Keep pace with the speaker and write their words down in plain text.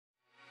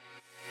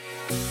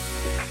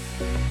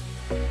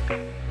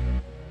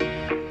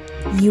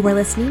You are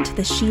listening to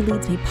the She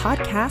Leads Me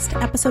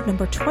podcast, episode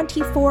number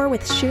 24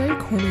 with Sherry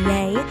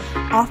Cormier,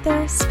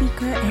 author,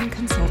 speaker, and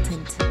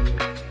consultant.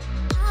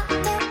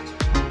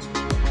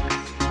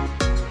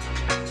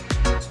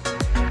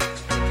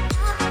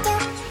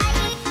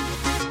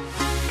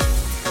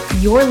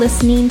 You're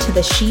listening to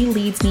the She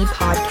Leads Me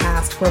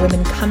podcast, where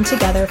women come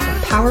together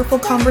for powerful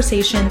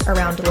conversations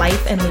around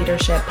life and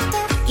leadership.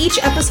 Each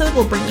episode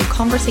will bring you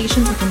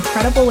conversations with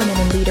incredible women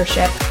in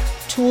leadership,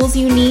 tools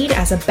you need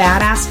as a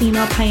badass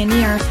female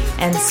pioneer,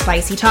 and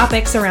spicy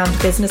topics around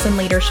business and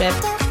leadership.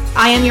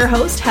 I am your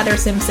host, Heather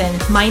Simpson.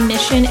 My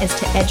mission is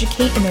to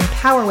educate and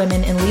empower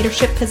women in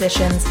leadership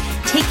positions,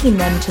 taking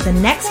them to the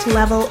next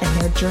level in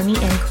their journey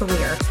and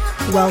career.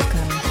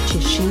 Welcome to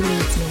She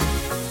Leads Me.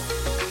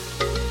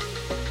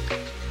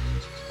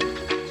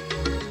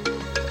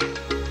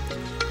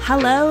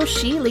 Hello,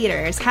 She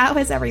Leaders. How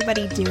is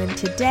everybody doing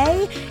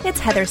today? It's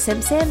Heather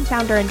Simpson,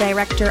 founder and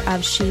director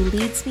of She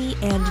Leads Me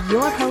and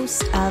your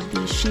host of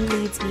the She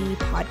Leads Me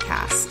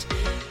podcast.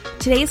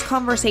 Today's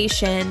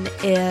conversation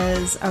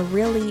is a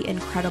really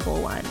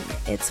incredible one.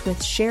 It's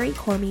with Sherry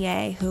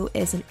Cormier, who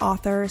is an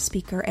author,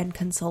 speaker, and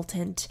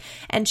consultant.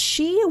 And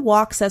she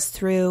walks us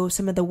through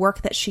some of the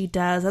work that she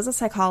does as a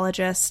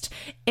psychologist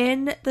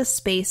in the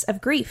space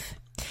of grief.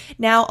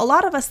 Now, a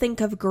lot of us think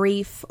of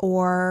grief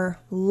or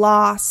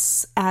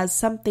loss as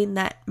something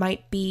that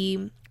might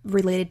be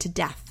related to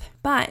death.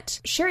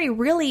 But Sherry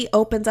really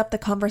opens up the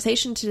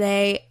conversation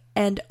today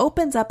and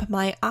opens up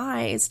my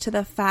eyes to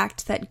the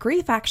fact that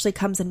grief actually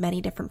comes in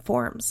many different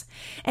forms.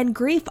 And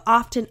grief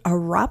often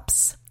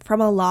erupts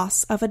from a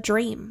loss of a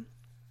dream.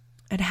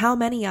 And how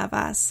many of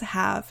us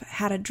have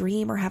had a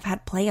dream or have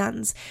had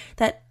plans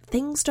that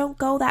things don't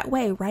go that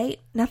way, right?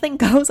 Nothing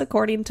goes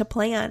according to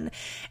plan.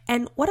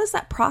 And what is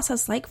that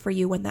process like for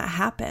you when that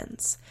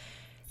happens?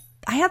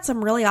 I had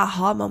some really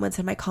aha moments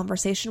in my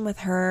conversation with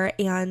her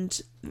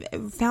and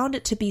found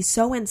it to be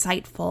so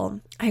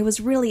insightful. I was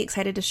really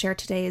excited to share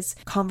today's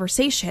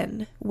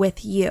conversation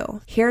with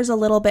you. Here's a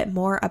little bit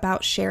more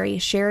about Sherry.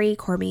 Sherry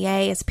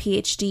Cormier is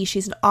PhD.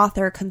 She's an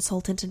author,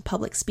 consultant, and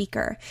public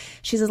speaker.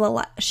 She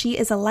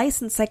is a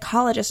licensed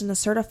psychologist and a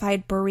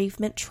certified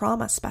bereavement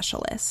trauma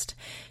specialist.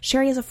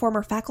 Sherry is a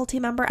former faculty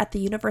member at the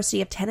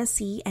University of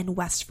Tennessee and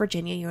West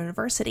Virginia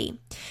University.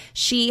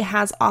 She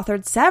has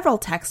authored several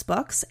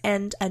textbooks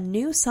and a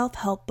new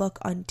self-help book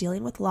on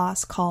dealing with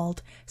loss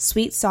called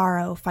Sweet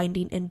Sorrow: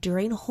 Finding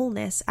Enduring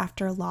Wholeness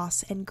After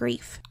Loss and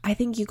Grief. I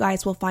think you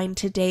guys will find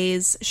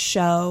today's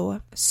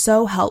show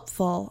so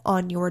helpful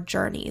on your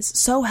journeys,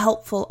 so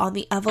helpful on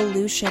the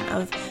evolution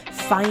of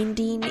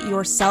finding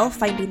yourself,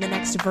 finding the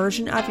next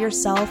version of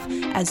yourself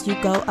as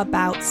you go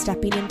about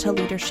stepping into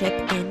leadership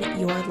in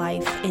your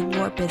life, in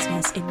your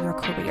business, in your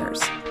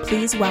careers.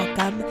 Please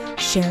welcome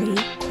Sherry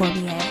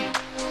Cormier.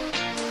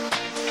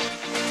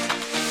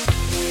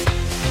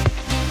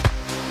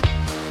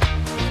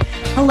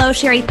 Hello,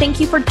 Sherry. Thank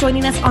you for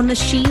joining us on the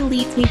She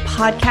Leads Me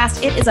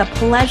podcast. It is a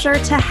pleasure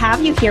to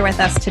have you here with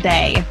us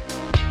today.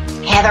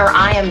 Heather,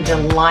 I am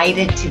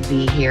delighted to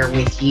be here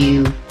with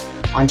you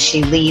on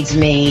She Leads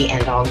Me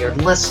and all your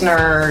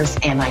listeners,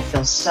 and I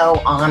feel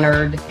so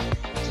honored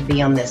to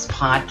be on this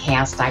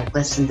podcast. I've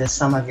listened to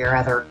some of your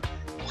other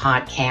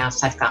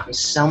podcasts. I've gotten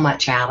so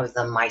much out of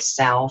them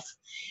myself,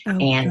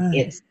 and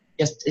good.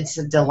 It's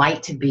a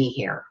delight to be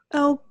here.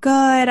 Oh,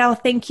 good. Oh,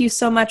 thank you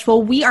so much.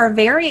 Well, we are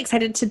very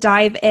excited to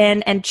dive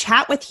in and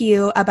chat with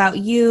you about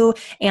you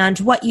and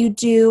what you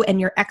do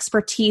and your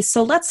expertise.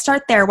 So let's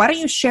start there. Why don't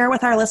you share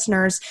with our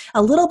listeners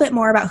a little bit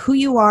more about who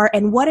you are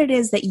and what it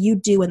is that you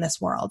do in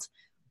this world?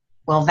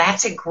 Well,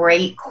 that's a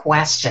great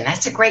question.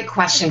 That's a great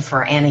question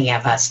for any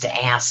of us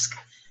to ask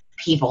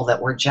people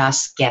that we're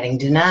just getting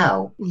to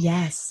know.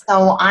 Yes.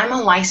 So I'm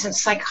a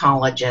licensed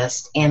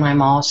psychologist, and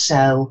I'm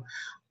also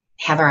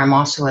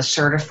a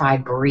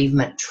certified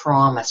bereavement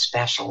trauma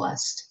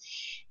specialist.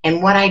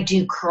 And what I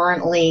do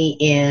currently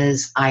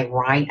is I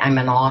write. I'm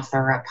an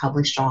author, a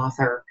published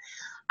author.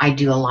 I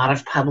do a lot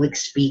of public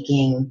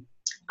speaking.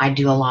 I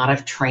do a lot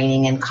of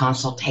training and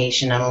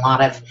consultation and a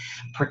lot of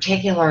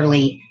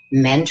particularly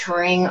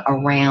mentoring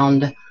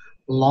around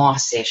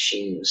loss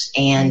issues.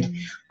 And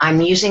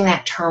I'm using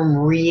that term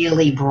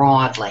really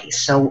broadly.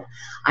 So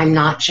I'm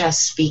not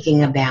just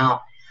speaking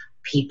about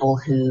people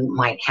who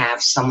might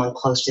have someone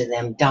close to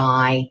them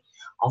die,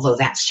 although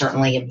that's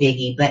certainly a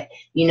biggie. But,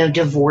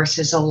 divorce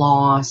is a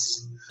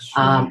loss.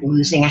 Sure.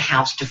 Losing a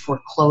house to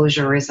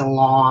foreclosure is a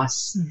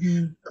loss.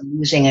 Mm-hmm.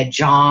 Losing a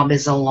job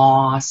is a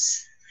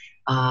loss.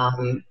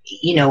 Having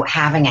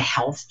a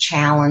health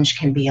challenge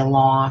can be a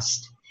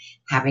loss.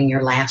 Having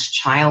your last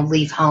child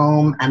leave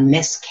home, a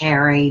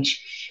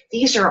miscarriage.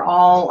 These are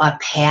all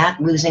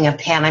losing a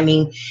pet. I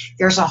mean,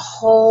 there's a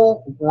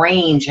whole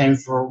range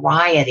and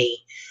variety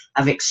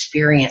of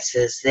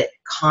experiences that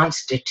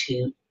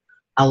constitute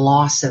a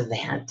loss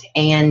event.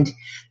 And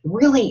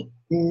really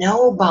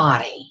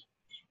nobody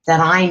that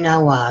I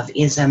know of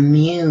is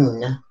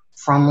immune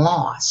from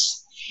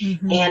loss.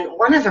 Mm-hmm. And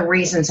one of the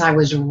reasons I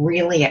was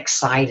really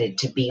excited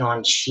to be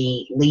on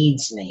She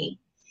Leads Me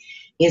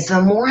is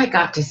the more I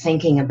got to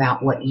thinking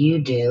about what you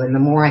do and the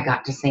more I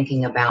got to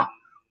thinking about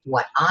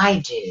what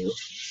I do,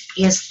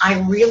 is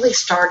I really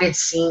started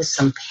seeing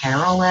some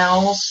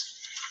parallels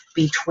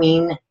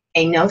between,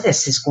 I know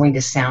this is going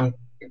to sound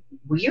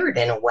weird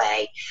in a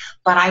way,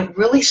 but I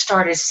really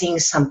started seeing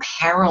some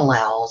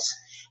parallels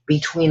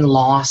between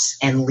loss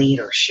and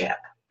leadership.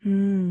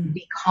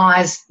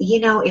 Because,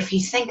 if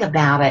you think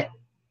about it,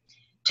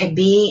 to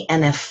be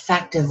an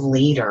effective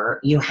leader,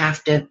 you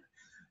have to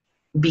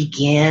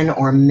begin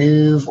or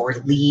move or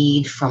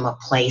lead from a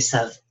place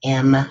of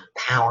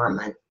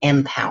empowerment.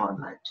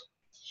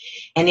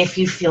 And if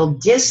you feel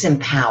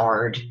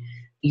disempowered,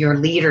 your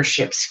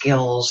leadership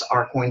skills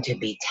are going to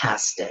be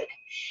tested.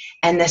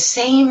 And the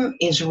same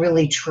is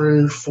really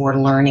true for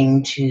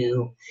learning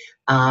to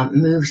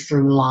move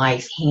through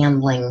life,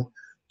 handling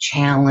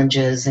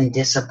challenges and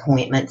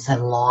disappointments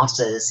and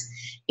losses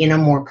in a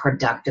more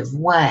productive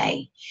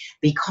way.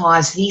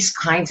 Because these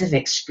kinds of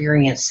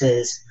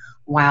experiences,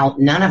 while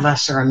none of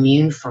us are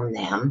immune from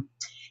them,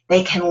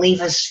 they can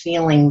leave us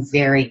feeling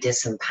very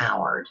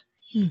disempowered.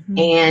 Mm-hmm.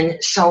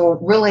 And so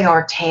really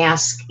our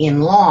task in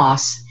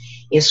loss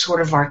is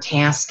sort of our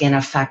task in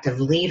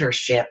effective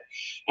leadership.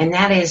 And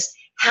that is,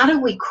 how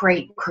do we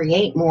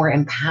create more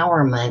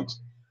empowerment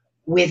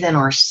within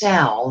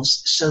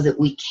ourselves so that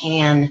we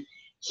can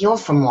heal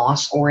from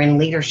loss, or in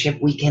leadership,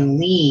 we can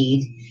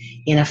lead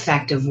in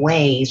effective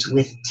ways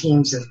with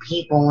teams of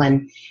people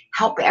and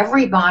help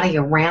everybody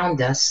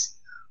around us,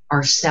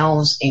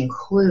 ourselves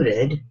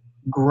included,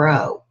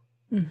 grow.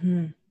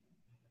 Mm-hmm.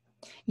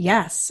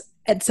 Yes.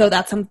 And so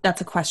that's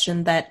a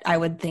question that I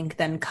would think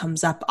then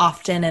comes up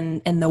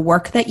often in the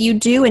work that you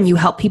do, and you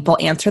help people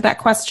answer that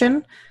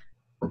question.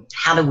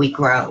 How do we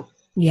grow?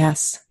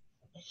 Yes.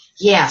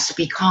 Yes,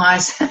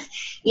 because,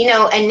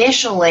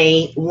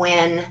 initially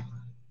when,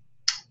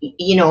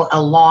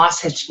 a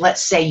loss has,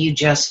 let's say you've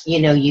just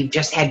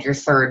had your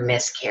third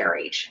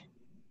miscarriage,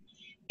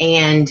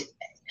 and,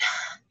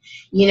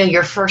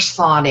 your first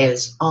thought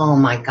is, oh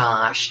my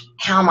gosh,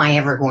 how am I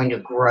ever going to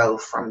grow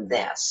from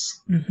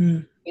this? Mm-hmm.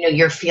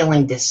 You're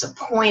feeling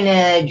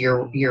disappointed,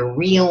 you're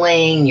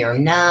reeling, you're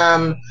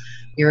numb,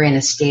 you're in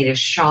a state of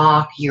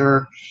shock,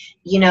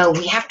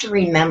 we have to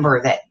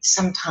remember that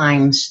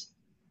sometimes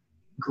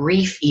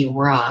grief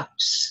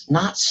erupts,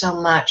 not so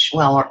much,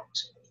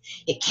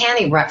 it can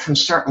erupt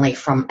certainly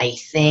from a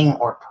thing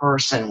or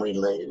person we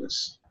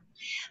lose.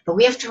 But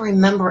we have to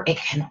remember it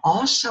can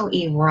also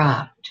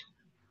erupt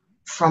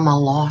from a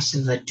loss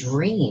of a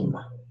dream.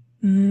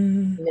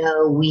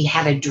 We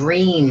had a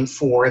dream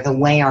for the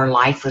way our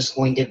life was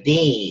going to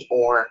be,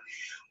 or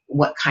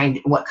what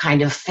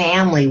kind of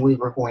family we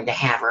were going to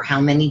have, or how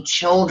many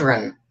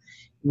children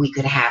we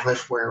could have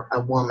if we're a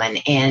woman.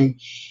 And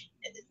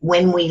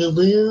when we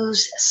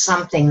lose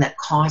something that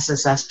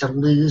causes us to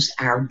lose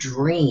our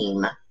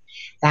dream,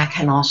 that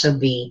can also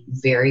be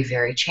very,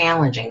 very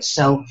challenging.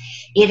 So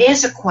it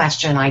is a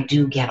question I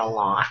do get a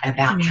lot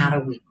about how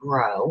do we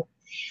grow.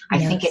 I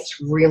think it's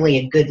really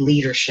a good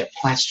leadership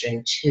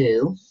question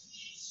too.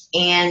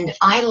 And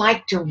I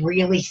like to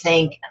really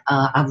think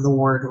of the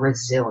word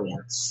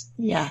resilience.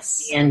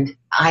 Yes. And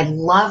I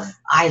love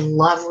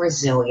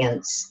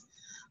resilience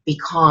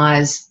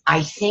because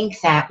I think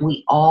that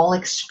we all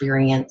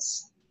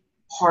experience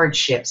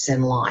hardships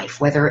in life.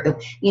 Whether,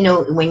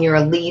 when you're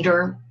a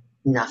leader,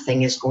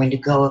 nothing is going to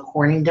go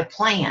according to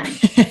plan.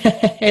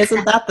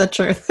 Isn't that the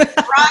truth?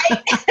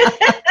 Right?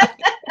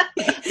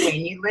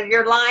 When you live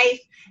your life,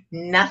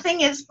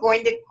 nothing is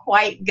going to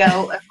quite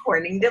go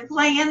according to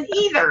plan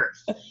either.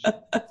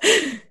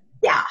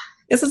 Yeah.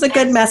 This is a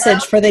good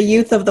message for the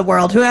youth of the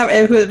world,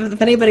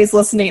 if anybody's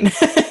listening.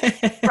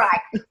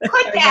 Right.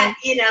 Put that,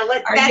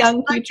 let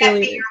that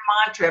be your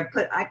mantra.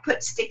 I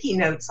put sticky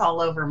notes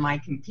all over my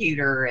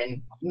computer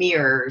and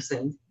mirrors,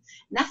 and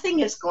nothing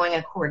is going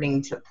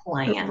according to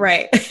plan.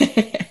 Right.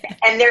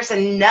 And there's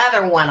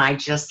another one I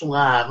just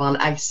love.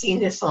 I've seen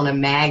this on a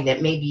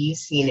magnet. Maybe you've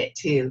seen it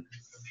too.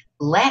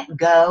 Let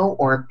go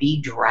or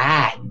be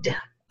dragged.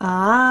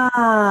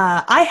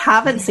 I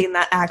haven't seen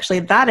that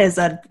actually. That is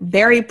a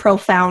very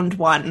profound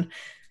one.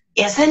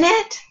 Isn't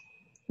it?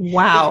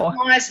 Wow.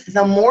 Because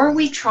the more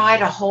we try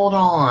to hold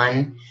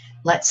on,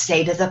 let's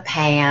say to the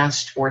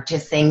past or to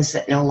things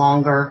that no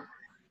longer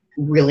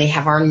really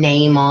have our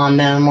name on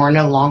them, or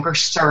no longer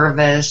serve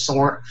us,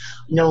 or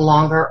no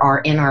longer are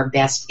in our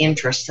best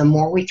interest, the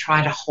more we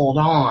try to hold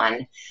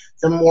on,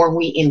 the more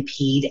we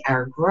impede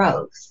our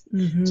growth.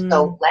 Mm-hmm.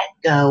 So let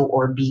go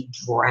or be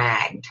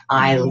dragged.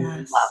 I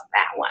love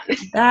that one.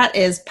 That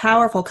is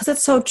powerful because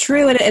it's so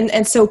true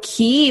and so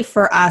key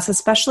for us,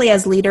 especially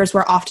as leaders,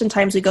 where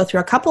oftentimes we go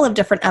through a couple of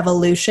different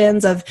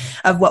evolutions of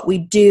what we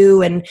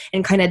do and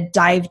kind of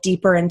dive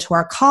deeper into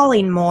our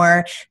calling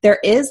more. There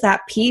is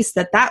that piece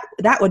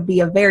that would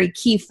be a very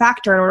key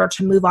factor in order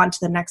to move on to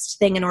the next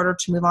thing, in order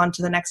to move on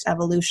to the next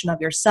evolution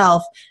of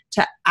yourself,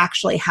 to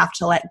actually have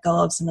to let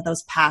go of some of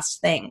those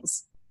past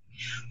things.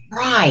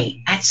 Right.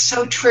 That's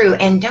so true.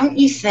 And don't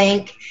you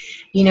think,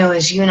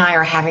 as you and I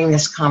are having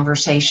this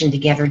conversation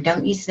together,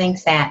 don't you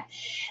think that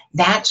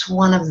that's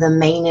one of the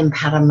main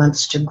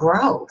impediments to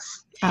growth.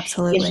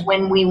 Absolutely. Is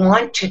when we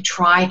want to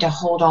try to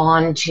hold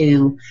on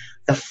to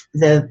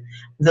the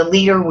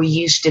leader we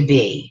used to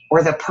be,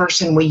 or the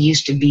person we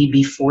used to be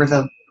before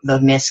the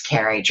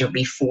miscarriage, or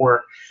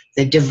before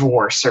the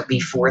divorce, or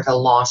before the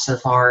loss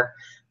of our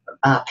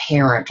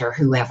parent or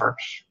whoever.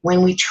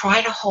 When we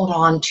try to hold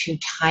on too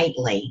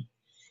tightly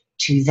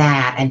to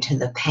that and to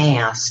the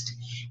past,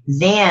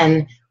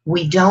 then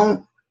we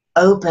don't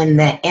open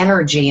that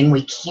energy, and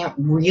we can't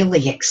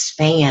really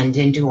expand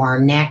into our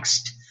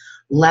next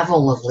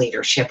level of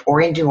leadership or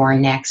into our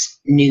next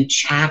new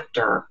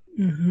chapter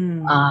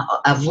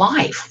of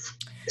life.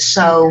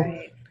 So,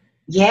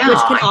 yeah. Which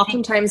can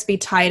oftentimes be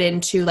tied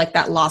into like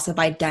that loss of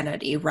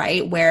identity,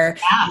 right? Where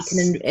you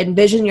can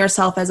envision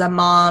yourself as a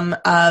mom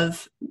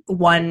of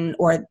one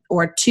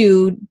or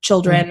two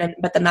children,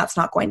 but then that's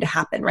not going to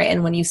happen, right?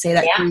 And when you say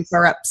that grief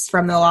erupts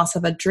from the loss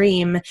of a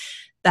dream,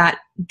 that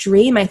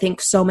dream, I think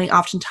so many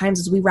oftentimes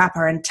is we wrap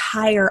our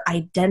entire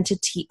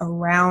identity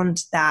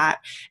around that.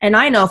 And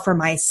I know for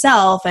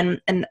myself, and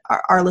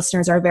our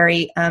listeners are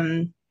very,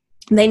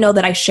 they know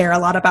that I share a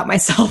lot about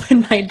myself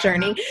in my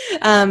journey.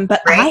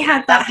 But I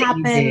had that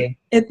happen.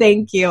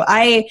 Thank you.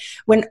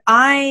 When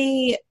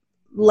I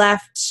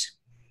left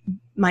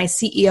my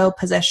CEO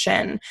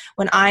position,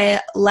 when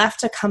I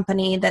left a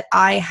company that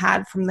I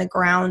had from the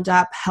ground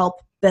up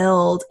help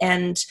build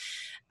and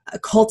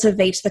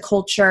cultivate the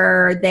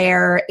culture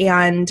there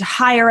and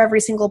hire every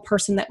single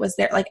person that was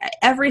there, like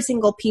every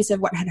single piece of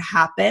what had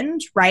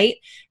happened, right?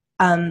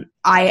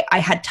 I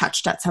had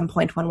touched at some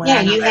point one way.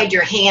 Yeah, you had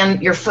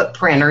your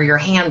footprint or your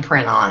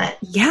handprint on it.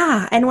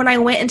 Yeah. And when I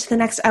went into the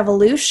next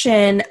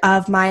evolution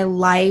of my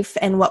life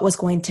and what was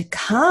going to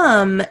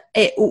come,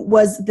 it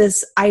was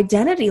this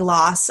identity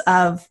loss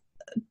of,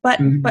 but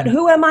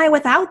who am I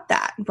without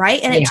that?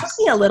 Right. And it took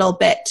me a little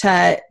bit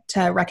to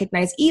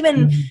recognize,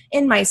 even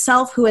in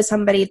myself, who is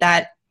somebody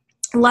that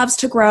loves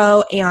to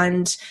grow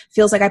and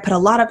feels like I put a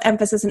lot of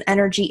emphasis and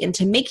energy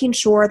into making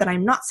sure that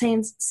I'm not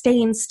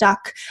staying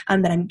stuck,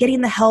 that I'm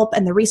getting the help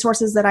and the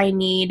resources that I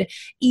need,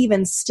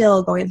 even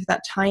still going through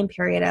that time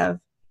period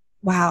of,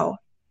 wow,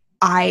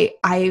 I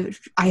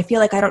feel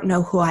like I don't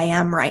know who I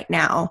am right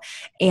now.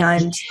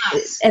 And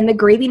the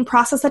grieving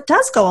process that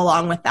does go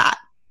along with that.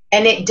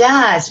 And it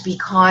does,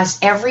 because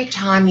every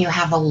time you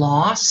have a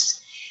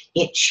loss,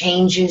 it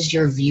changes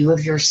your view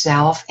of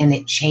yourself, and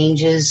it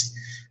changes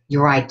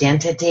your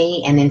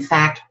identity. And in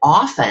fact,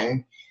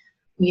 often,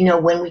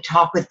 when we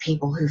talk with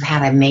people who've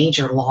had a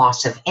major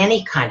loss of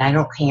any kind, I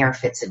don't care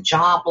if it's a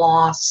job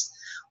loss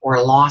or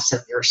a loss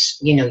of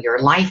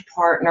your life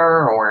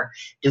partner or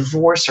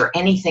divorce or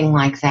anything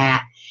like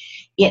that,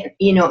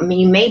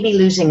 you may be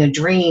losing a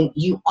dream.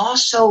 You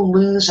also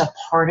lose a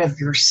part of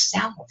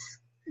yourself.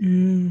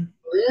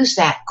 Lose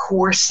that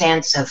core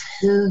sense of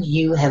who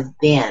you have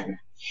been.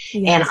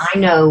 Yes. And I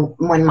know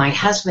when my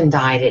husband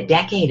died a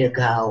decade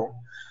ago,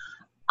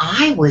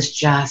 I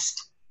was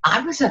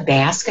a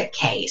basket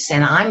case,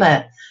 and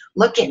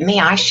look at me,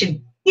 I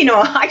should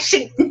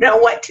know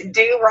what to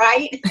do,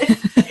 right?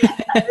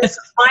 This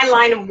is my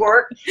line of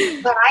work.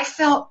 But I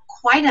felt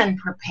quite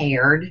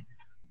unprepared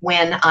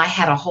when I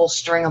had a whole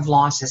string of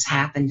losses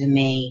happen to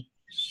me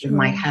with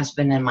my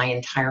husband and my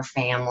entire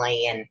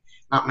family, and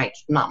not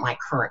my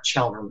current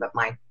children, but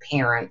my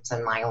parents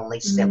and my only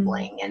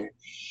sibling. And,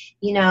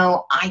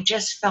 I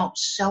just felt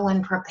so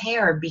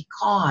unprepared,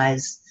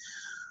 because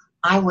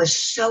I was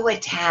so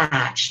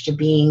attached to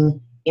being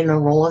in the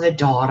role of a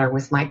daughter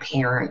with my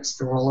parents,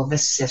 the role of a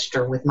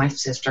sister with my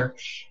sister,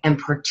 and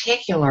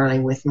particularly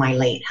with my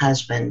late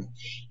husband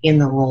in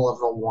the role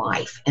of a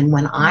wife. And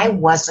when I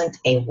wasn't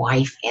a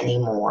wife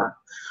anymore,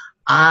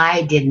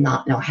 I did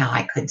not know how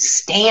I could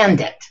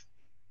stand it.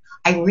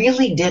 I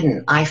really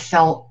didn't. I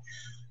felt,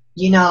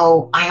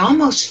 I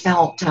almost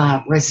felt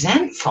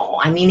resentful.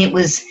 I mean,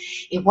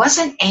 it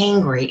wasn't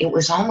angry. It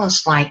was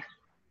almost like,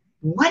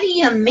 what do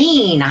you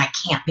mean I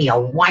can't be a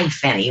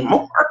wife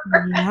anymore?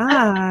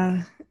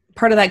 Yeah.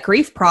 Part of that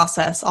grief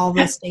process, all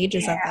the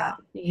stages of that.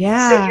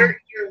 Yeah. So you're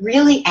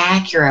really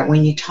accurate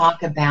when you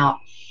talk about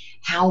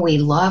how we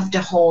love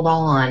to hold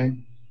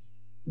on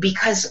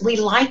because we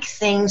like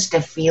things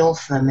to feel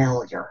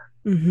familiar.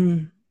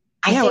 Mm-hmm.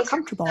 We're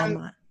comfortable in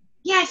that.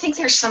 Yeah, I think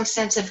there's some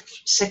sense of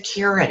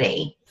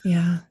security.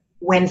 Yeah.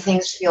 When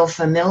things feel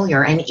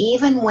familiar. And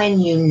even when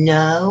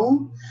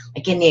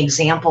like in the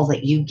example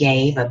that you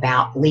gave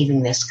about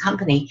leaving this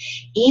company,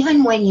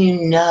 even when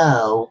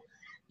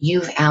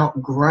you've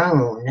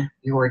outgrown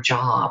your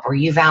job, or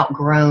you've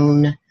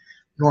outgrown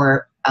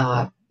your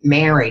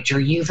marriage, or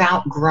you've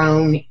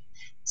outgrown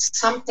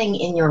something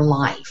in your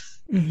life,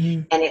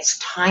 and it's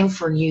time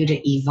for you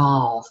to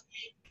evolve,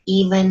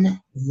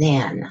 even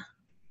then,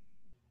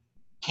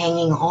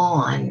 hanging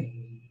on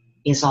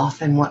is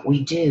often what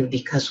we do,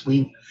 because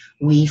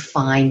we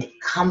find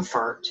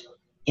comfort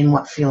in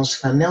what feels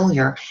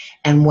familiar,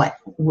 and what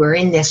we're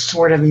in this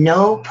sort of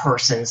no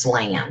person's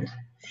land.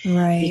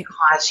 Right.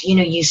 Because,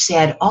 you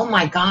said, oh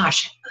my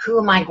gosh, who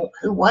am I?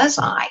 Who was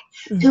I?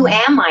 Who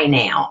am I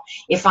now?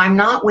 If I'm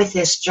not with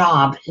this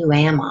job, who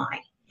am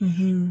I?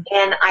 Mm-hmm.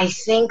 And I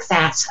think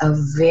that's a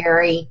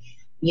very,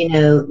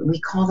 we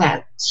call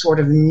that sort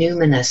of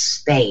numinous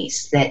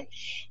space,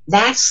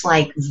 that's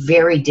like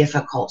very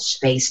difficult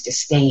space to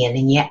stay in,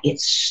 and yet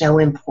it's so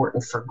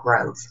important for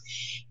growth.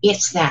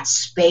 It's that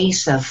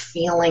space of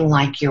feeling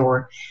like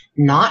you're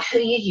not who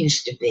you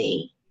used to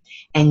be,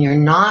 and you're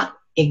not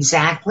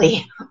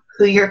exactly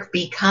who you're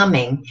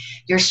becoming.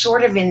 You're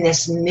sort of in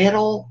this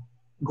middle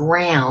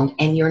ground,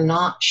 and you're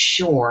not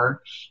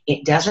sure.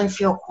 It doesn't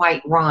feel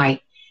quite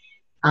right.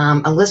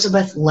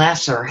 Elizabeth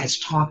Lesser has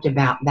talked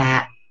about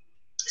that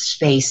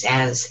space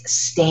as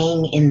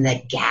staying in the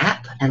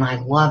gap, and I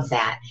love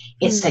that.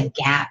 It's a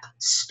gap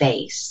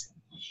space,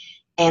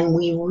 and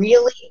we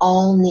really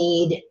all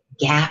need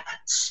gap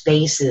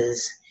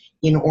spaces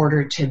in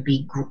order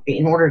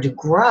to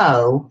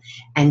grow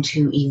and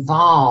to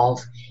evolve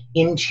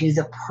into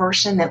the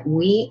person that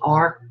we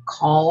are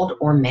called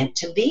or meant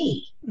to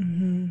be.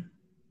 Mm-hmm.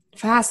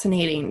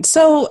 Fascinating.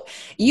 So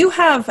you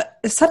have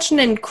such an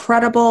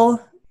incredible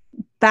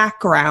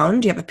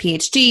background. You have a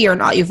PhD, or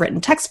not, you've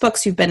written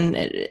textbooks, you've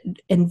been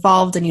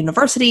involved in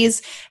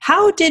universities.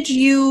 How did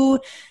you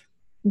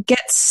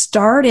get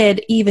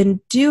started even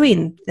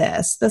doing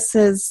this? This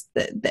is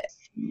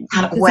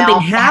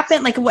something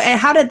happen? Like,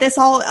 how did this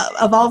all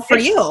evolve for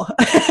you?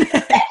 That's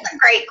a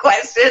great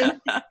question.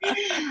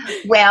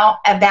 Well,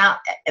 about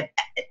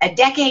a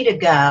decade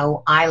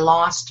ago, I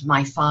lost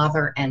my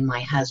father and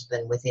my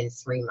husband within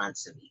 3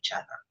 months of each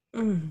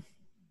other. Mm.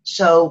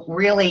 So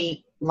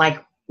really,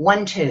 like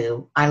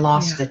 1-2, I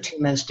lost the two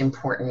most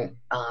important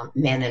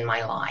men in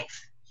my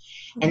life.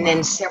 And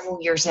then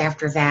several years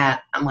after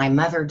that, my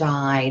mother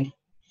died.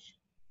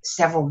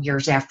 Several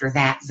years after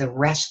that,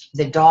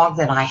 the dog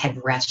that I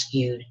had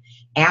rescued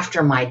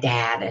after my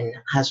dad and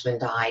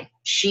husband died,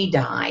 she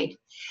died.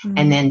 Mm-hmm.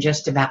 And then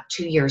just about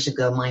 2 years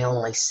ago, my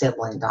only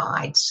sibling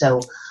died. So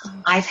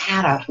I've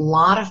had a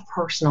lot of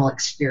personal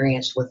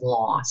experience with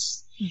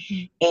loss.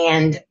 Mm-hmm.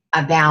 And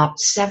about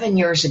 7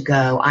 years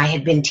ago, I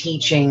had been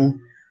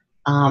teaching.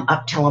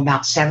 Up till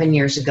about 7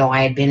 years ago,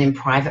 I had been in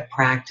private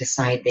practice.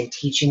 I had been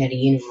teaching at a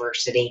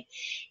university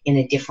in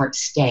a different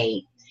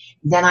state.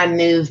 Then I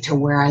moved to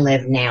where I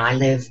live now. I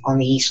live on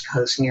the East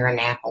Coast near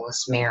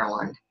Annapolis,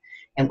 Maryland,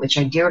 and which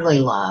I dearly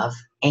love.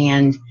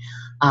 And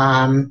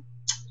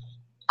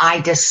I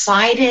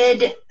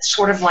decided,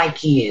 sort of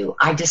like you,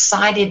 I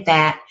decided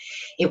that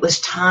it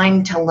was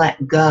time to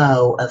let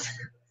go of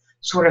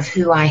sort of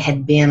who I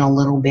had been a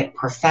little bit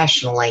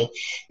professionally,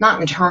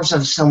 not in terms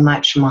of so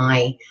much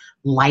my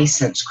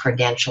license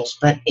credentials,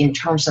 but in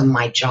terms of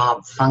my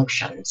job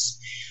functions.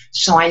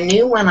 So I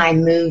knew when I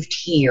moved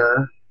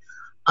here,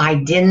 I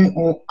didn't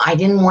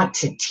want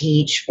to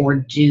teach or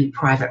do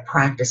private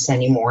practice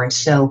anymore. And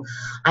so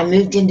I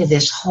moved into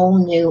this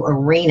whole new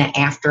arena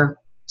after,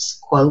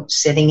 quote,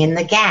 sitting in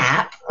the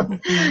gap,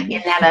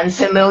 in that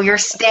unfamiliar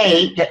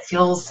state that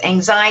feels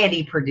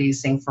anxiety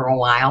producing for a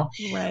while.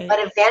 Right. But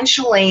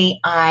eventually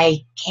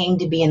I came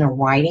to be in a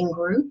writing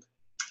group.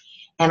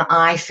 And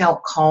I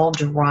felt called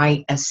to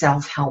write a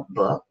self-help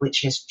book,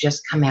 which has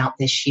just come out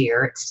this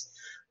year. It's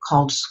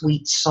called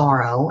Sweet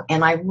Sorrow.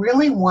 And I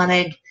really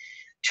wanted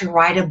to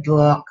write a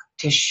book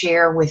to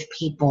share with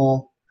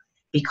people,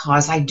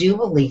 because I do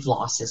believe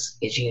loss is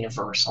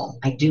universal.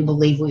 I do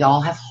believe we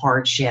all have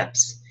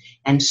hardships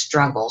and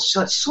struggles.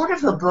 So it's sort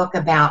of a book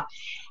about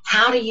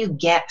how do you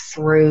get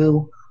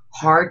through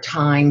hard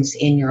times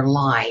in your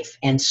life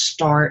and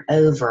start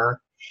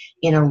over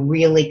in a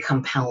really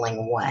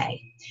compelling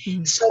way.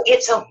 Mm-hmm. So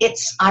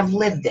I've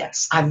lived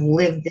this. I've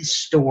lived this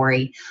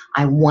story.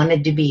 I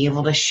wanted to be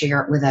able to share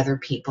it with other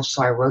people.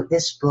 So I wrote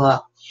this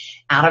book.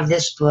 Out of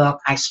this book,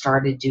 I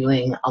started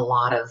doing a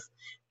lot of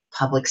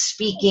public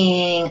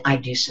speaking. I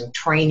do some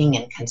training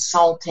and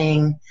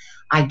consulting.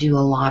 I do a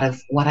lot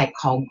of what I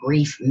call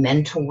grief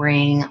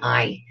mentoring.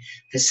 I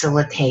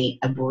facilitate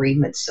a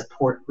bereavement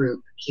support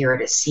group here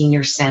at a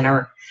senior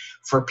center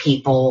for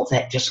people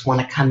that just want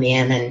to come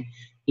in and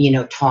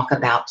talk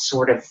about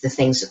sort of the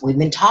things that we've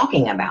been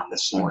talking about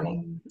this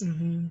morning.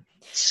 Mm-hmm.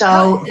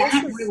 So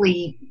that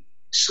really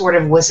sort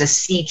of was a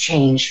sea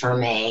change for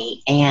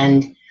me.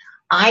 And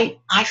I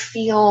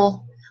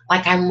feel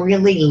like I'm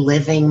really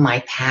living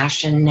my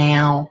passion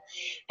now.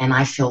 And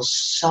I feel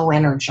so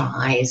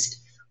energized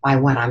by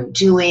what I'm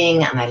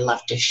doing. And I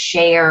love to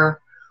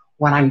share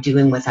what I'm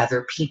doing with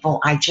other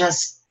people. I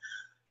just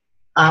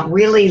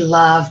really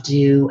love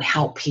to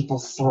help people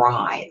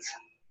thrive.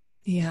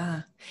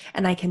 Yeah.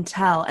 And I can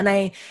tell. And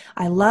I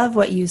love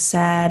what you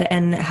said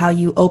and how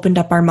you opened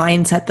up our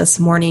mindset this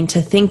morning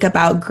to think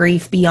about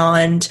grief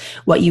beyond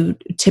what you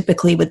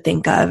typically would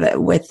think of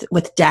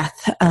with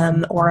death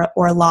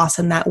or loss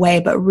in that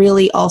way, but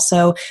really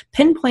also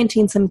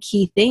pinpointing some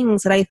key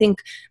things that I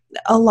think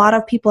a lot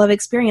of people have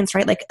experienced,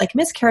 right? Like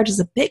miscarriage is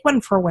a big one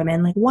for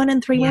women. Like 1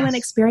 in 3 women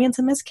experience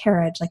a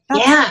miscarriage. Like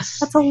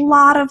that's a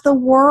lot of the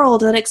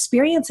world that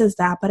experiences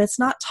that, but it's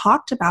not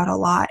talked about a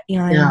lot.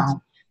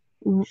 And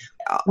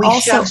we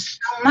shove so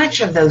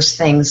much of those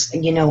things,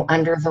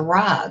 under the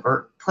rug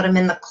or put them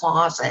in the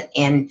closet.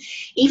 And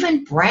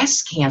even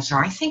breast cancer,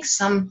 I think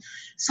some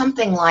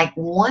something like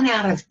 1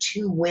 out of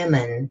 2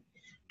 women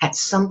at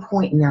some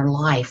point in their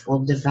life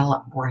will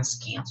develop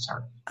breast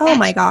cancer. Oh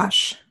my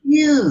gosh.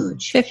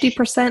 Huge.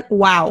 50%.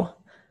 Wow.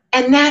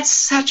 And that's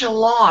such a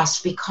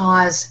loss,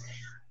 because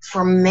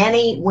for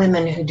many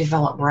women who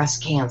develop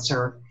breast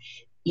cancer,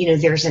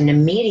 there's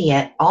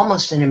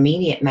almost an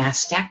immediate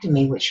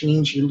mastectomy, which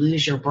means you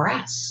lose your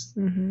breasts.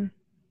 Mm-hmm.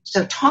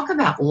 So talk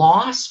about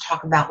loss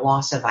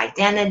of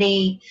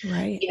identity,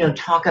 right.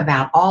 Talk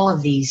about all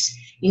of these,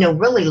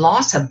 really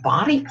loss of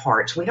body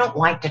parts. We don't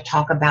like to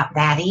talk about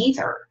that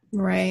either.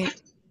 Right.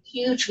 That's a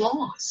huge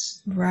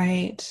loss.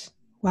 Right.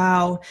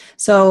 Wow.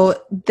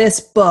 So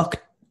this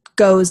book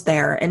goes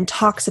there and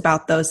talks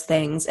about those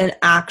things and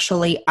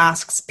actually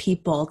asks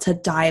people to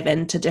dive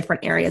into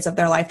different areas of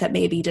their life that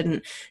maybe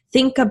didn't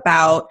think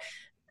about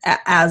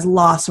as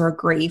loss or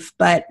grief,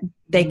 but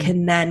they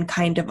can then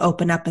kind of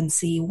open up and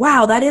see,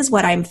 wow, that is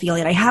what I'm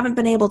feeling. I haven't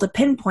been able to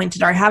pinpoint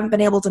it, or I haven't been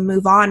able to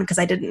move on because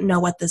I didn't know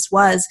what this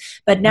was.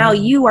 But now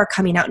you are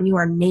coming out and you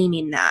are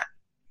naming that.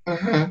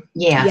 Mm-hmm.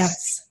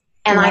 Yes.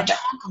 And I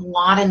talk a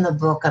lot in the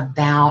book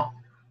about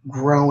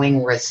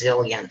growing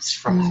resilience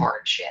from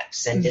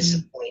hardships and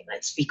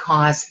disappointments,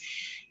 because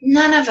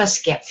none of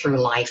us get through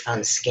life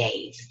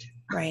unscathed.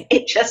 Right.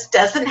 It just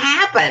doesn't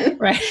happen.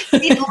 Right.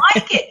 We'd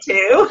like it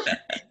to.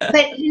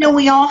 But,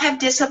 we all have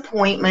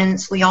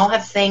disappointments. We all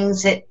have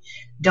things that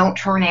don't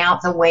turn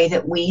out the way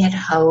that we had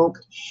hoped.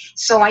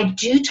 So I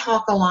do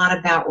talk a lot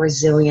about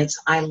resilience.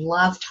 I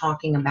love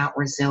talking about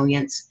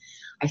resilience.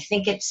 I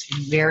think it's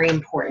a very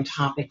important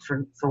topic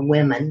for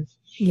women.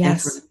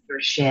 Yes. And for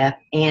leadership.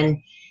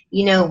 And,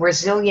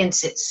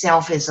 resilience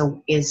itself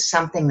is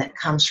something that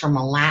comes from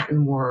a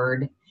Latin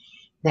word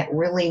that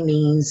really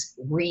means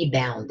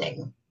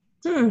rebounding.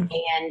 And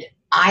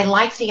I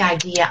like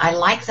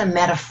the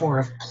metaphor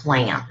of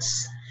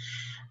plants,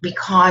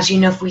 because,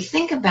 if we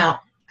think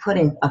about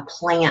putting a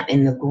plant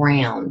in the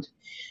ground,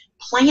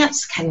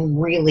 plants can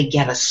really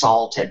get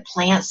assaulted.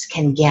 Plants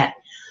can get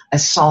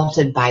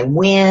assaulted by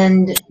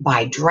wind,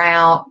 by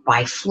drought,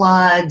 by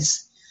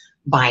floods,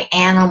 by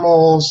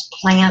animals.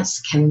 Plants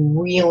can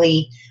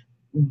really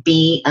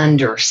be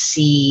under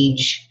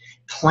siege.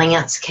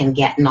 Plants can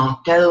get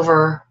knocked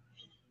over.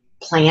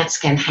 Plants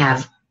can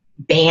have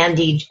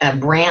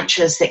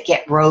branches that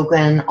get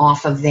broken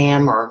off of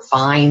them, or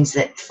vines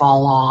that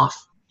fall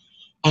off,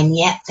 and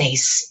yet they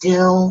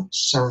still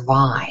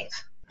survive.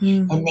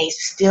 And they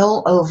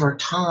still, over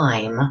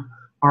time,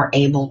 are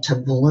able to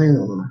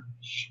bloom.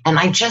 And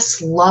I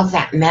just love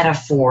that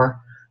metaphor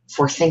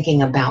for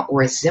thinking about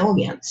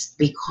resilience,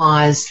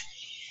 because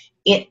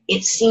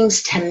it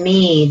seems to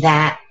me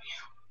that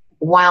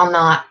while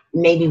not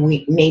maybe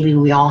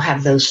we all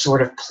have those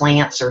sort of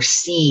plants or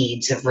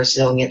seeds of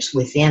resilience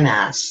within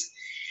us,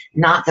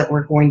 not that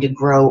we're going to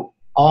grow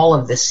all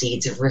of the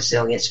seeds of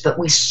resilience, but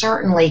we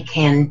certainly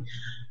can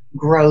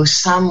grow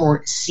some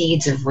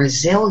seeds of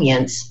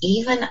resilience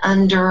even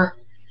under,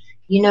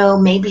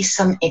 maybe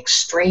some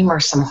extreme or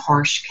some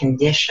harsh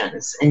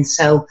conditions. And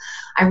so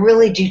I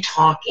really do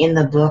talk in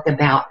the book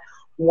about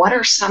what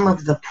are some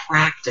of the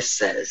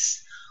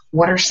practices,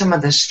 what are some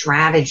of the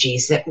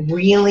strategies that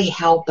really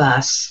help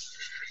us,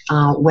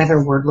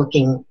 whether we're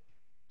looking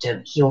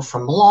to heal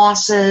from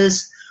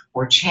losses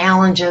or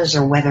challenges,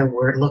 or whether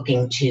we're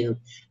looking to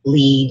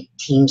lead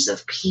teams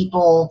of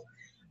people.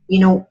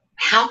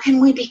 How can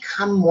we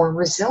become more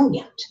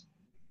resilient?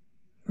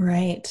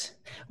 Right.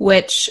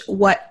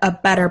 What a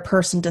better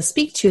person to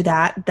speak to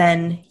that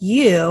than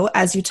you,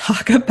 as you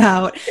talk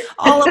about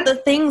all of the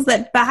things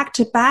that back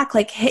to back,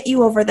 like, hit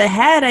you over the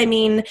head. I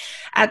mean,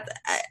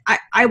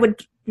 I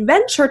would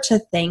venture to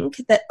think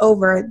that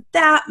over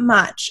that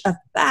much of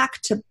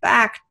back to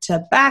back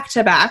to back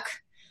to back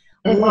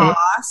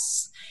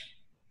loss,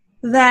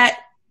 that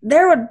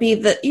there would be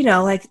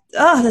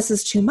this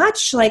is too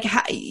much. Like,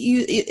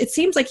 it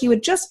seems like you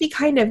would just be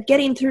kind of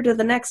getting through to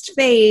the next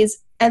phase,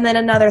 and then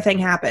another thing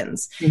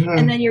happens.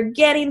 And then you're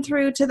getting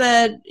through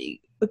to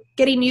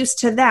getting used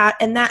to that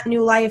and that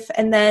new life,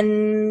 and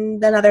then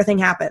another thing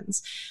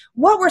happens.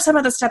 What were some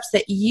of the steps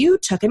that you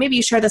took? And maybe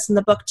you share this in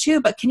the book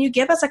too, but can you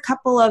give us a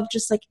couple of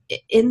just like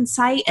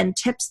insight and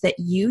tips that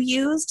you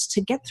used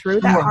to get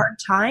through that hard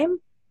time?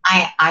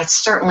 I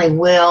certainly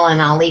will,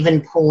 and I'll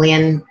even pull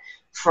in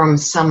from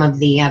some of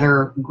the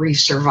other grief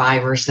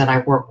survivors that I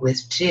work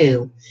with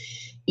too.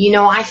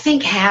 I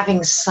think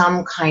having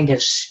some kind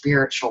of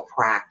spiritual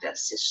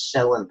practice is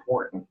so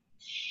important,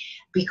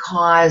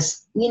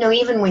 because,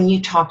 even when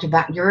you talked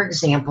about your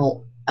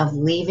example of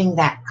leaving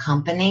that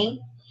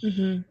company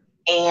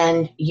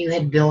and you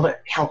had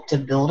helped to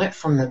build it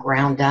from the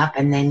ground up,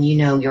 and then,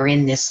 you're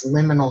in this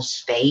liminal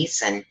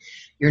space and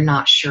you're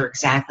not sure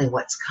exactly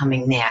what's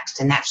coming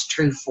next. And that's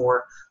true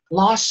for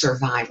loss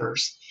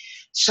survivors.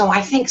 So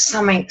I think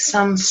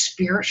some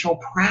spiritual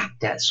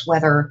practice,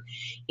 whether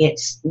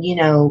it's,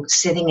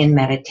 sitting in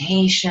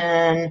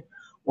meditation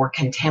or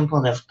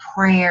contemplative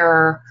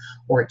prayer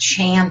or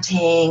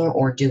chanting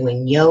or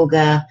doing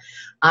yoga.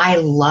 I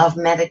love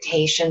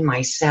meditation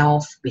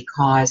myself,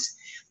 because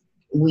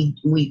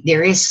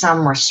there is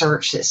some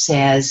research that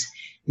says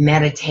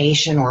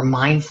meditation or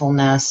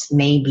mindfulness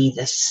may be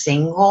the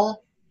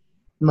single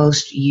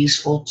most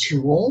useful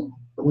tool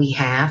we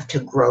have to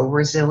grow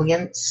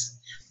resilience.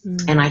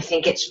 And I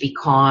think it's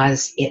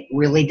because it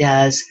really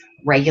does,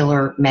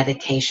 regular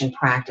meditation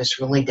practice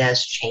really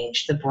does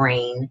change the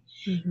brain.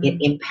 It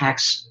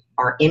impacts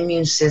our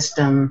immune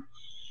system.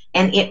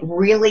 And it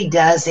really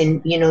does,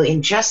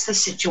 in just the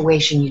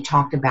situation you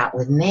talked about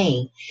with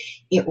me,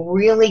 it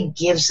really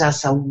gives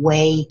us a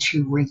way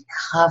to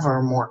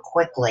recover more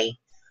quickly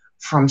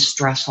from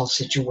stressful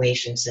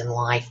situations in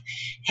life.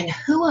 And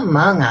who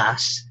among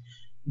us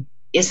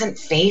isn't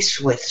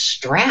faced with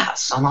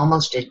stress on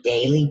almost a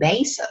daily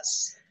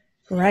basis?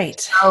 Right.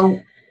 So,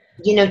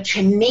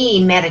 to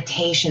me,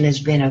 meditation has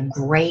been a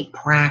great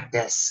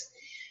practice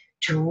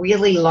to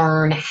really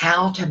learn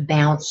how to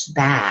bounce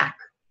back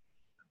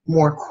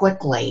more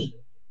quickly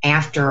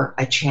after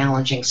a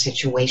challenging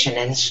situation,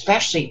 and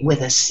especially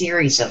with a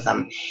series of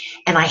them.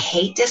 And I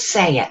hate to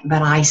say it,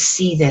 but I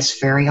see this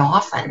very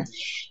often.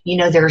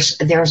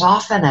 There's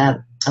often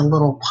a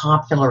little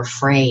popular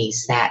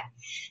phrase that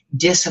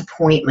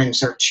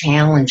disappointments or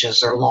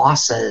challenges or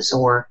losses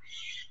or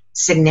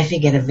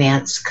significant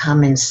events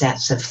come in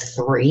sets of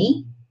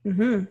 3.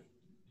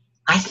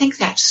 I think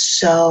that's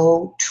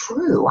so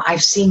true.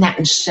 I've seen that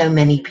in so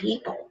many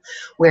people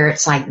where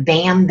it's like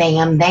bam,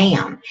 bam,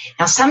 bam.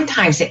 Now,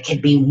 sometimes it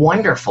could be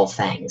wonderful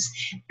things.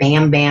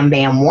 Bam, bam,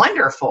 bam,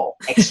 wonderful.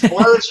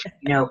 Explosion,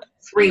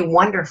 3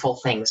 wonderful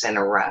things in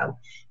a row.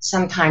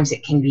 Sometimes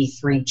it can be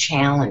 3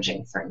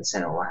 challenging things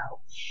in a row.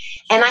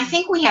 And I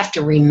think we have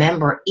to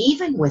remember,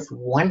 even with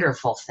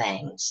wonderful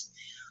things,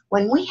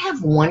 when we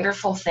have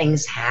wonderful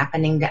things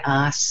happening to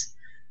us,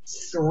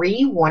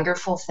 3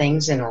 wonderful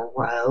things in a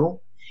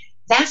row,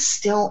 that's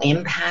still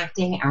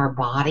impacting our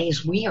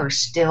bodies. We are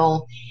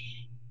still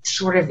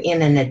sort of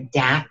in an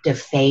adaptive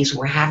phase.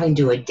 We're having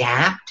to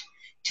adapt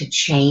to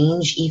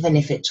change, even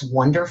if it's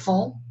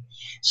wonderful.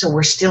 So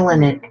we're still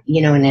in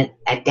an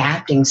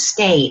adapting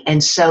state.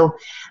 And so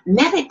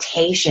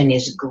meditation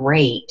is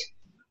great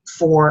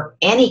for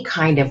any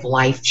kind of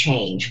life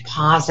change,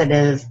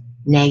 positive,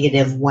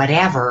 negative,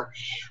 whatever,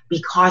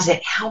 because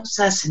it helps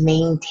us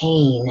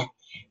maintain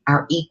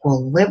our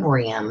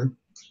equilibrium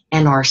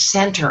and our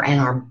center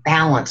and our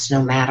balance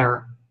no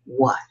matter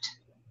what.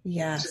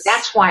 Yes. So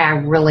that's why I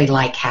really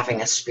like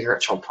having a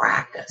spiritual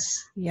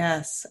practice.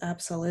 Yes,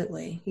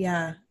 absolutely.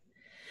 Yeah.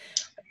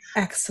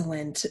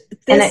 Excellent.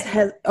 Go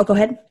ahead.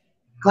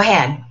 Go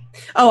ahead.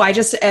 Oh, I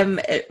just am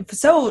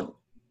so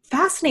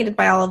fascinated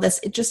by all of this.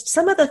 Just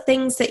some of the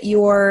things that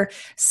you're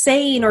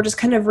saying or just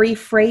kind of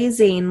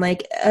rephrasing,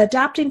 like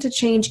adapting to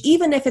change,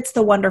 even if it's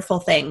the wonderful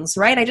things,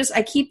 right?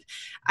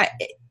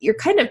 You're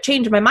kind of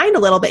changing my mind a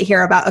little bit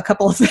here about a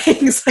couple of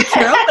things. Like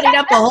you're opening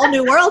up a whole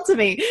new world to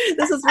me.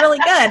 This is really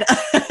good.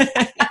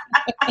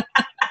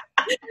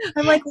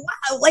 I'm like,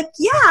 wow,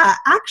 yeah,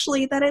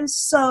 actually that is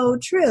so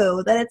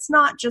true, that it's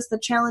not just the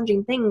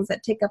challenging things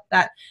that take up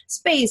that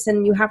space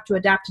and you have to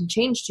adapt and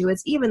change to.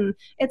 It's even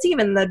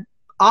the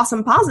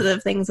awesome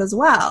positive things as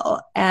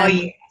well.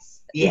 And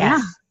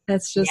yeah,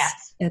 it's just,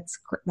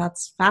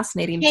 that's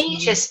fascinating.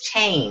 Change is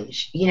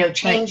change,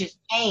 change is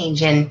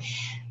change. And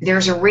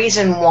there's a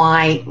reason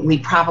why we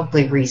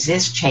probably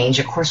resist change.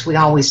 Of course, we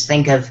always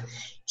think of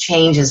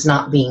change as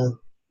not being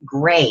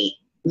great.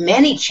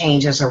 Many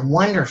changes are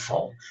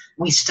wonderful.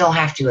 We still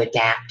have to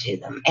adapt to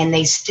them. And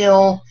they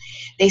still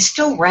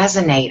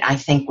resonate, I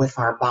think, with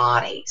our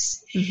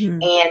bodies.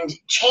 And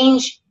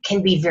change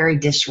can be very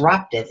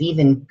disruptive.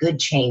 Even good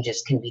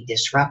changes can be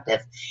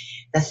disruptive.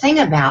 The thing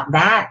about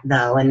that,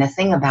 though, and the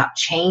thing about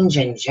change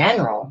in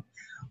general,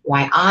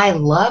 why I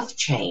love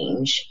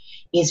change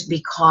is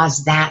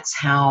because that's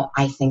how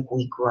I think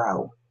we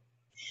grow.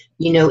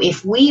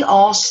 If we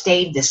all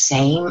stayed the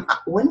same,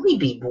 wouldn't we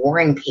be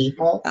boring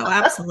people? Oh,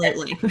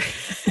 absolutely.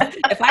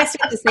 If I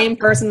stayed the same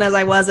person as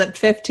I was at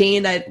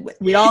 15,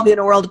 we'd all be in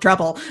a world of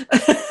trouble.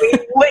 We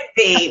would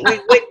be.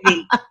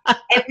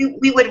 And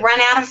we would run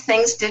out of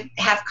things to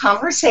have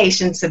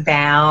conversations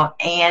about.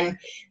 And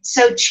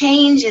so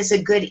change is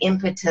a good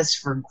impetus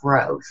for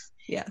growth.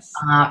 Yes.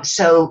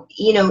 So,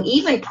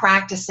 even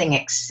practicing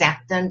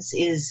acceptance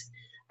is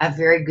a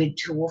very good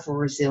tool for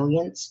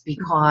resilience,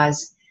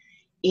 because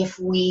if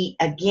we,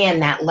 again,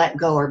 that let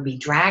go or be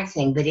dragged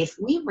thing, but if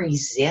we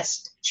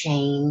resist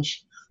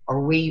change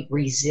or we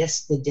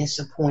resist the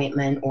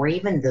disappointment or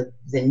even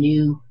the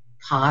new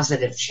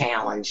positive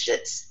challenge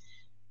that's,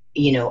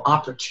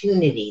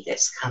 opportunity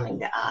that's coming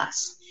to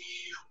us,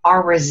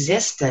 our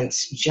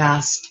resistance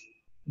just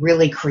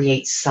really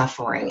creates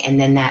suffering, and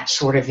then that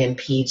sort of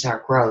impedes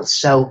our growth.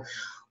 So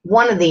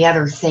one of the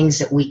other things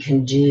that we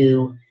can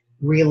do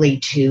really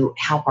to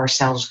help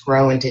ourselves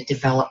grow and to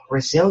develop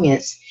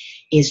resilience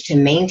is to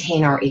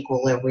maintain our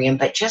equilibrium,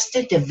 but just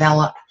to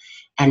develop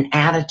an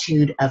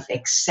attitude of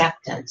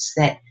acceptance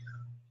that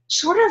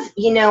sort of,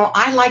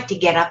 I like to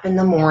get up in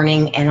the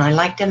morning and I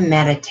like to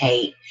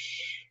meditate,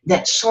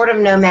 that sort of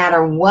no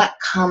matter what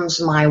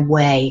comes my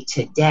way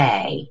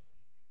today,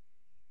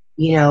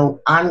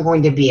 I'm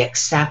going to be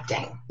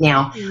accepting.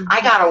 Now,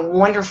 I got a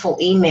wonderful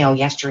email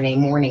yesterday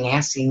morning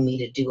asking me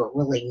to do a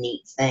really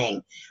neat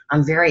thing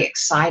I'm very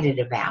excited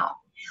about.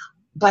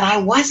 But I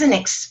wasn't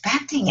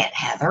expecting it,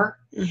 Heather.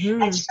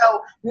 Mm-hmm. And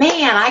so,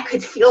 man, I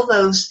could feel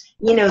those,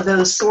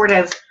 those sort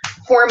of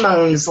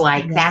hormones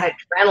like that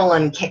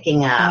adrenaline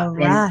kicking up. Oh,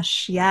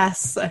 rush,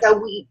 yes. So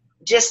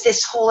just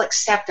this whole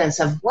acceptance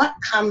of what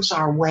comes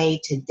our way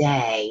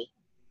today,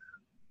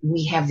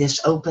 we have this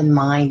open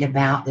mind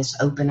about, this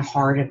open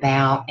heart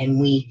about, and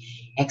we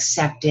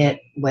accept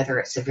it, whether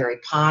it's a very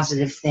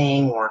positive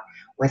thing or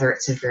whether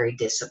it's a very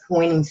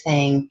disappointing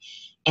thing,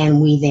 and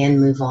we then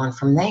move on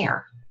from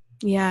there.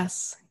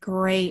 Yes,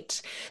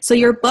 great. So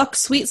your book,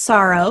 Sweet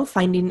Sorrow,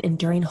 Finding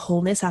Enduring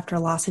Wholeness After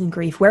Loss and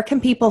Grief, where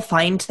can people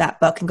find that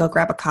book and go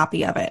grab a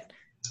copy of it?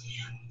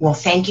 Well,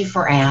 thank you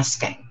for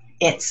asking.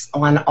 It's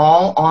on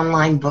all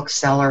online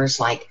booksellers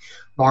like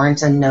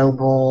Barnes &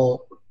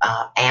 Noble,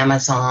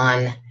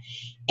 Amazon,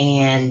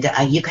 and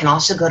you can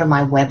also go to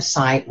my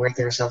website where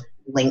there's a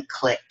link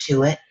click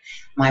to it.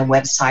 My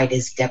website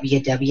is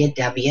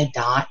www.Sherry,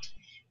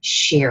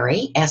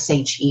 Sherry,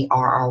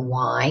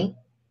 Cormier,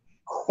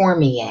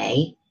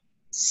 Cormier,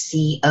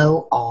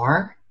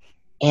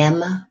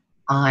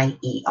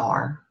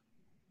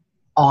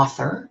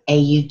 author,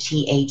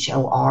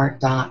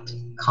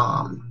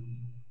 author.com.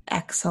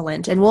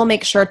 Excellent. And we'll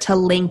make sure to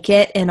link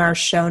it in our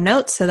show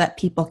notes so that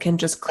people can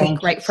just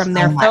click right from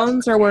their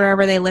phones or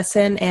wherever they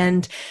listen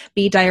and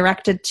be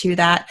directed to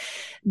that.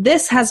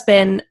 This has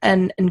been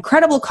an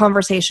incredible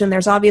conversation.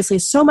 There's obviously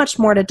so much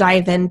more to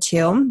dive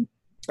into.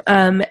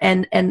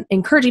 And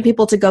encouraging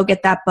people to go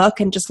get that book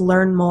and just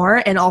learn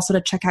more, and also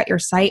to check out your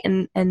site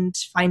and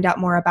find out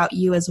more about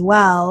you as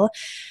well.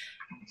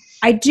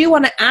 I do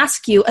want to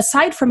ask you,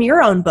 aside from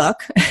your own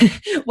book,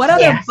 what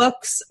other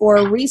books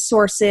or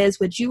resources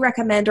would you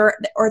recommend or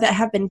that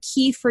have been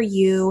key for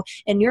you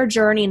in your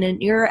journey and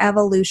in your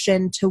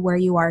evolution to where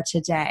you are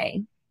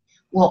today?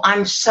 Well,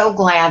 I'm so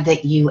glad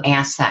that you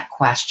asked that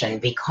question,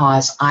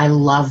 because I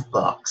love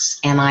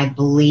books, and I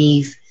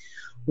believe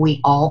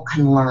we all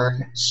can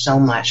learn so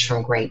much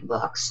from great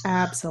books.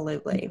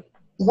 Absolutely.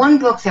 One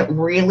book that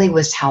really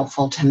was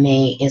helpful to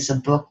me is a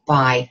book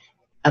by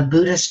a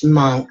Buddhist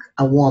monk,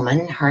 a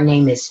woman. Her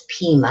name is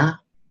Pema,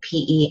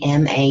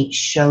 Pema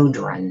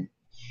Chodron.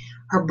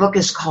 Her book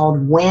is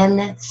called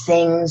When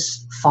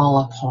Things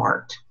Fall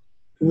Apart.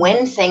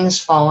 When Things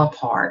Fall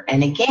Apart.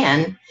 And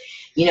again,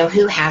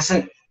 who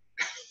hasn't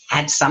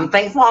had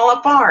something fall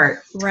apart?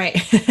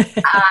 Right.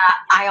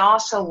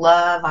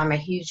 I'm a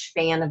huge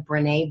fan of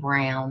Brené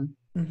Brown,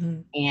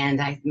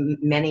 and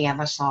many of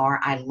us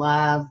are. I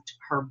loved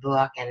her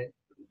book and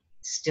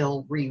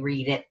still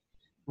reread it,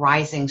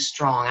 Rising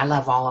Strong. I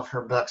love all of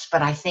her books,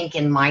 but I think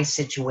in my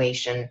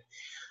situation,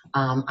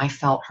 I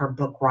felt her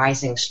book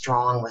Rising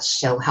Strong was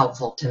so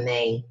helpful to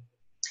me.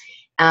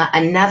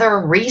 Another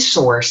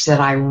resource that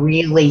I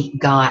really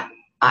got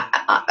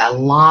a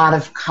lot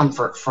of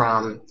comfort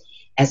from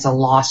as a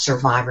loss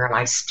survivor, and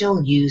I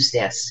still use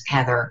this,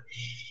 Heather,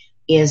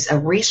 is a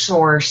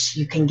resource.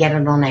 You can get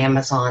it on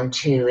Amazon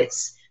too.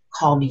 It's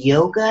called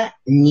Yoga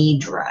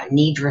Nidra.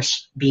 Nidra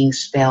being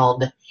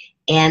spelled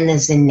N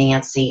as in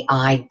Nancy,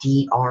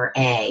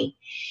 IDRA.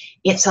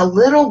 It's a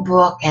little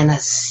book and a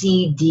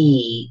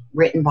CD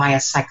written by a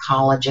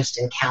psychologist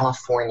in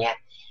California.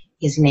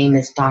 His name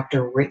is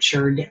Dr.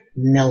 Richard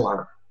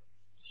Miller.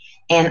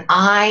 And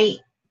I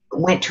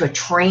went to a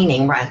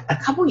training a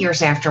couple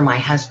years after my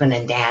husband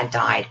and dad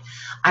died.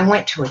 I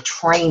went to a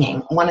training.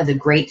 One of the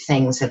great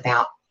things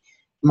about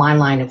my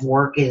line of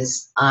work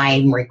is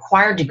I'm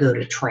required to go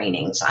to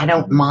trainings. I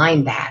don't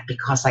mind that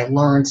because I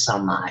learn so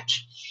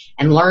much.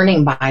 And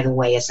learning, by the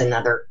way, is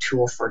another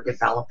tool for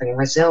developing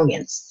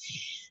resilience.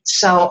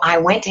 So I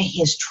went to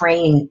his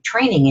training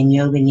in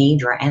Yoga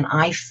Nidra, and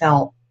I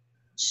felt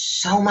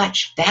so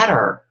much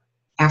better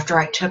after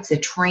I took the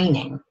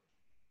training.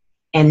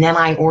 And then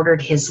I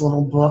ordered his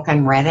little book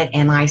and read it,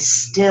 and I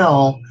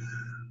still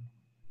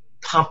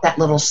popped that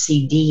little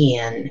CD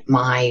in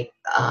my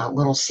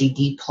little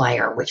CD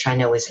player, which I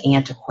know is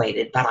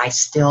antiquated, but I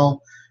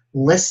still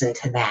listen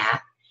to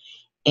that.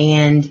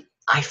 And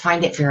I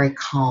find it very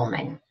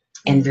calming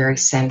and very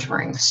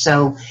centering.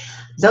 So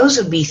those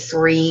would be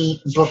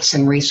 3 books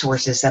and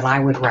resources that I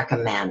would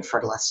recommend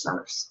for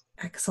listeners.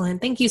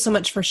 Excellent. Thank you so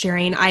much for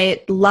sharing.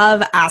 I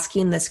love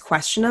asking this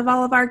question of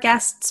all of our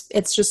guests.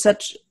 It's just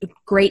such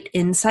great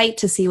insight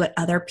to see what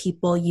other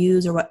people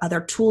use or what other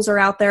tools are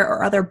out there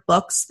or other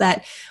books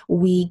that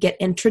we get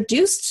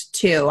introduced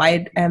to.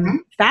 I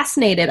am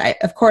fascinated.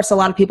 Of course, a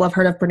lot of people have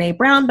heard of Brené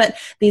Brown, but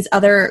these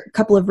other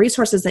couple of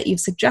resources that you've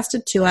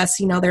suggested to us,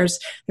 there's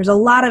a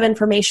lot of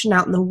information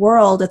out in the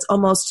world. It's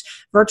almost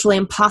virtually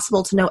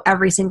impossible to know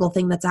every single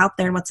thing that's out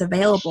there and what's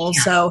available.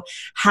 Yeah. So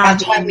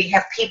that's why we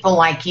have people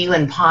like you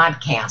in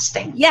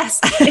podcasting. Yes.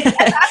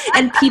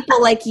 And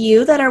people like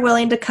you that are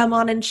willing to come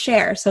on and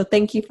share. So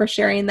thank you for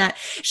sharing that.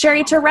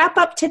 Sherry, to wrap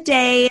up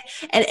today,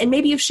 and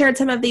maybe you've shared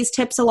some of these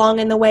tips along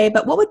in the way,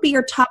 but what would be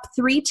your top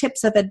 3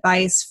 tips of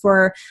advice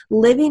for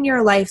living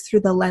your life through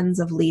the lens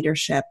of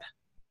leadership?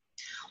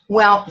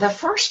 Well, the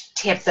first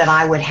tip that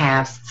I would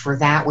have for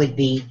that would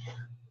be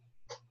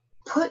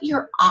put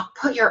your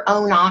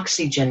own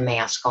oxygen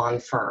mask on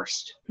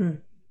first.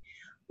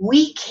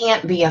 We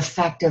can't be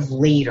effective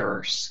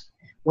leaders,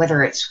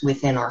 whether it's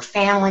within our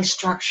family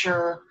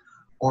structure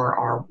or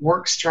our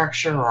work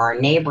structure or our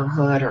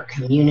neighborhood or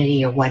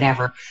community or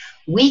whatever.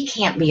 We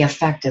can't be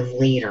effective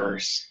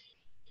leaders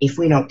if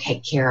we don't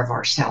take care of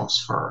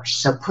ourselves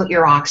first. So put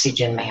your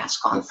oxygen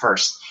mask on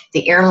first.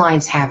 The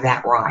airlines have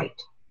that right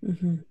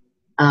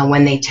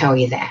when they tell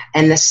you that.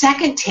 And the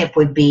second tip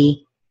would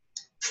be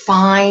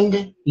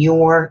find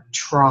your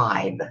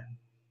tribe.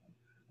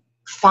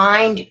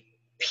 Find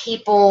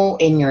people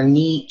in your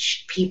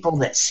niche, people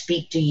that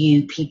speak to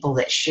you, people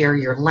that share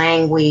your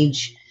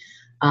language,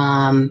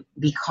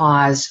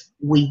 because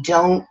we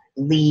don't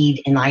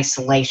lead in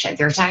isolation.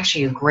 There's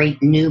actually a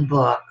great new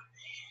book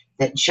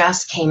that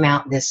just came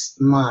out this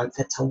month.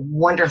 It's a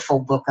wonderful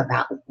book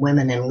about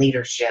women in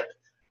leadership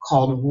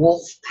called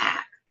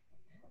Wolfpack.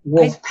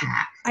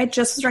 I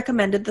just was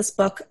recommended this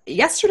book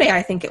yesterday,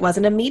 I think it was,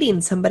 in a meeting.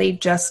 Somebody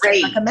just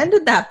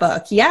recommended that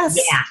book. Yes.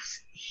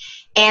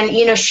 And,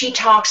 she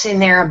talks in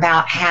there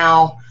about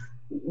how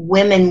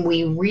women,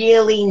 we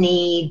really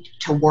need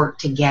to work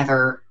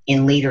together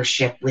in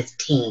leadership with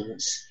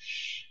teams.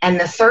 And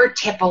the third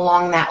tip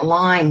along that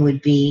line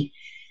would be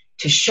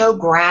to show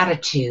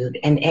gratitude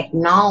and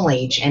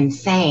acknowledge and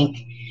thank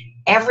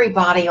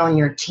everybody on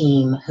your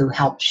team who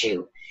helps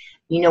you.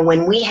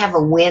 When we have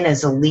a win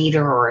as a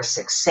leader or a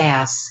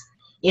success,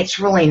 it's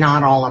really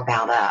not all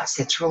about us.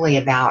 It's really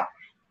about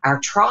our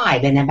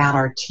tribe and about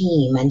our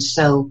team. And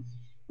so,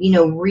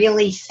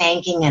 really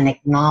thanking and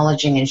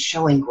acknowledging and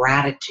showing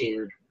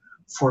gratitude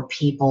for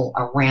people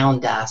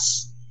around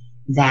us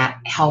that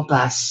help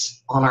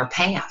us on our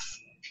path.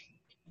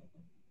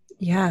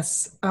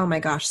 Yes. Oh my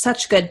gosh.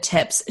 Such good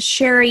tips.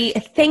 Sherry,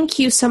 thank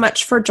you so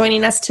much for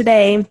joining us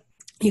today.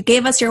 You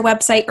gave us your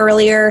website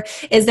earlier.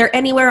 Is there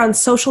anywhere on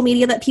social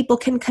media that people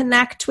can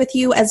connect with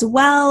you as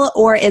well,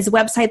 or is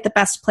website the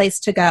best place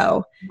to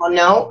go? Well,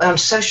 no,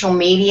 social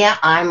media.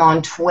 I'm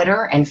on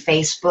Twitter and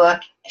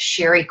Facebook.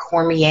 Sherry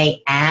Cormier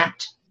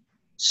at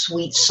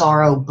Sweet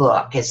Sorrow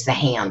Book is the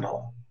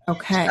handle.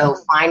 Okay. So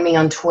find me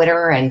on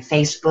Twitter and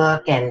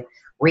Facebook and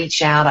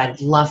reach out. I'd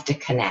love to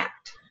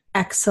connect.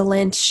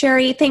 Excellent.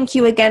 Sherry, thank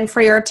you again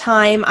for your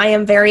time. I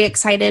am very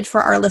excited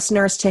for our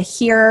listeners to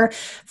hear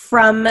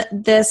from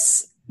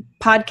this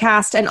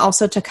podcast and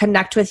also to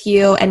connect with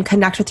you and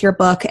connect with your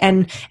book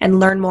and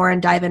learn more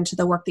and dive into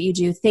the work that you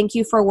do. Thank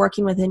you for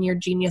working within your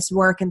genius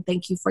work, and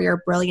thank you for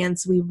your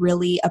brilliance. We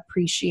really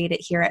appreciate it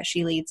here at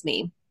She Leads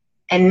Me.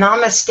 And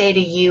namaste to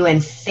you,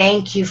 and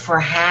thank you for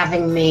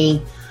having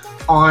me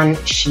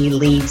on She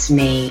Leads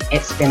Me.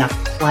 It's been a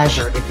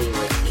pleasure to be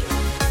with you.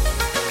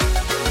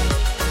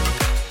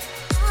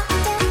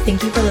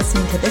 Thank you for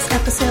listening to this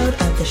episode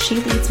of the She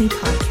Leads Me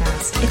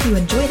podcast. If you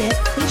enjoyed it,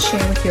 please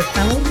share with your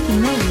fellow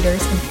female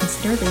leaders and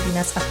consider leaving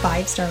us a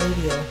 5-star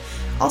review.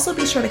 Also,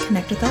 be sure to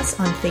connect with us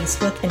on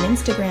Facebook and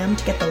Instagram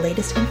to get the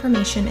latest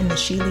information in the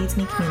She Leads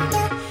Me community.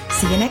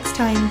 See you next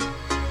time.